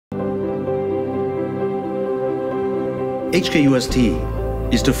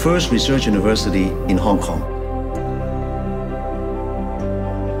HKUST is the first research university in Hong Kong.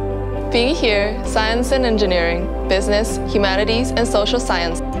 Being here, science and engineering, business, humanities, and social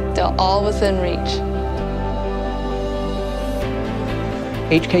science, they're all within reach.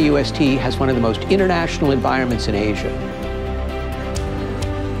 HKUST has one of the most international environments in Asia.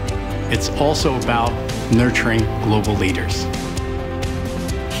 It's also about nurturing global leaders.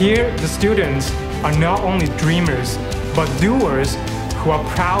 Here, the students are not only dreamers, but doers who are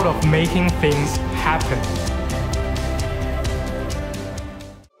proud of making things happen.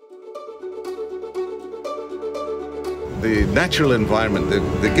 The natural environment,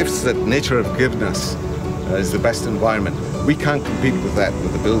 the gifts that nature has given us is the best environment. We can't compete with that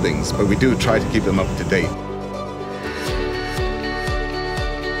with the buildings, but we do try to keep them up to date.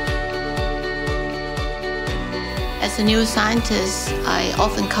 As a new scientist, I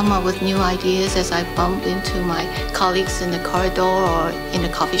often come up with new ideas as I bump into my colleagues in the corridor or in a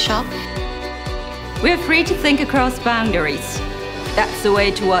coffee shop. We're free to think across boundaries. That's the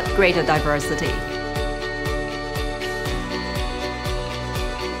way toward greater diversity.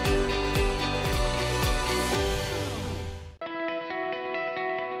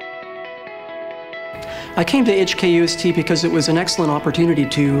 I came to HKUST because it was an excellent opportunity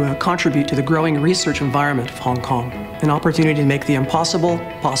to contribute to the growing research environment of Hong Kong, an opportunity to make the impossible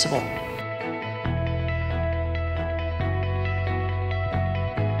possible.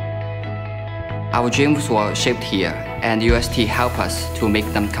 Our dreams were shaped here, and UST helped us to make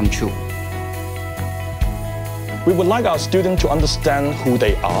them come true. We would like our students to understand who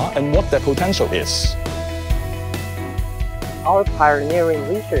they are and what their potential is. Our pioneering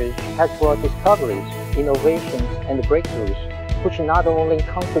research has brought discoveries, innovations, and breakthroughs, which not only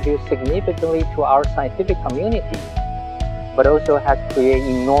contribute significantly to our scientific community, but also has created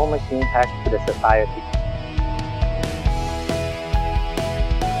enormous impact to the society.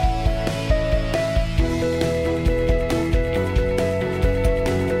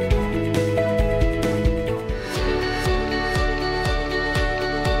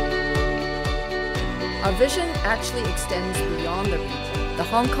 Our vision actually extends beyond the region. The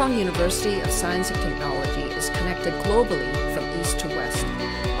Hong Kong University of Science and Technology is connected globally from east to west.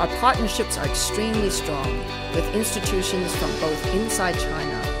 Our partnerships are extremely strong with institutions from both inside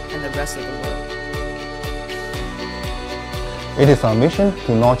China and the rest of the world. It is our mission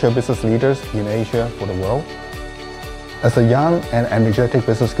to nurture business leaders in Asia for the world. As a young and energetic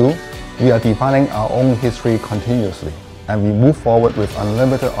business school, we are defining our own history continuously, and we move forward with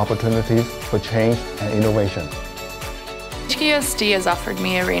unlimited opportunities for change and innovation. HKUST has offered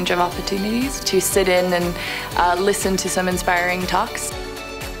me a range of opportunities to sit in and listen to some inspiring talks.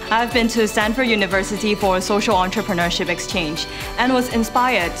 I've been to Stanford University for a social entrepreneurship exchange and was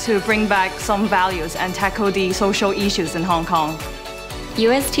inspired to bring back some values and tackle the social issues in Hong Kong.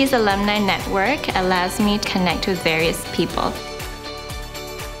 UST's alumni network allows me to connect with various people.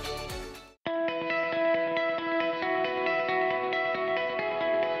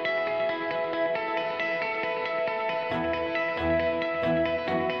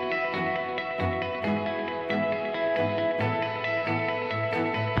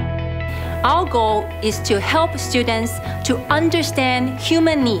 Our goal is to help students to understand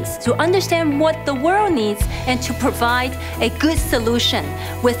human needs, to understand what the world needs, and to provide a good solution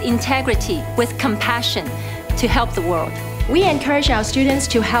with integrity, with compassion, to help the world. We encourage our students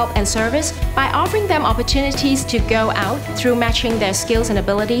to help and service by offering them opportunities to go out through matching their skills and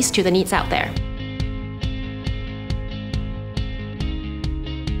abilities to the needs out there.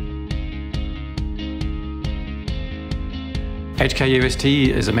 HKUST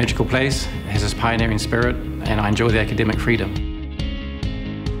is a magical place, it has this pioneering spirit, and I enjoy the academic freedom.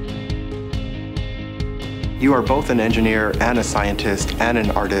 You are both an engineer and a scientist and an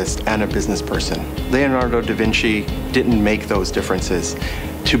artist and a business person. Leonardo da Vinci didn't make those differences.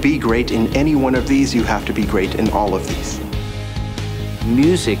 To be great in any one of these, you have to be great in all of these.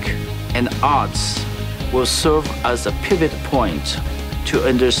 Music and arts will serve as a pivot point to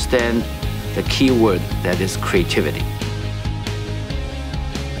understand the key word that is creativity.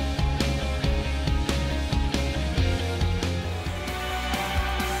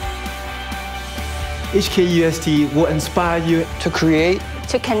 HKUST will inspire you to create,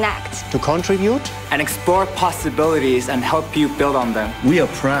 to connect, To contribute, and explore possibilities and help you build on them. We are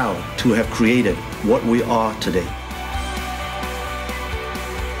proud to have created what we are today.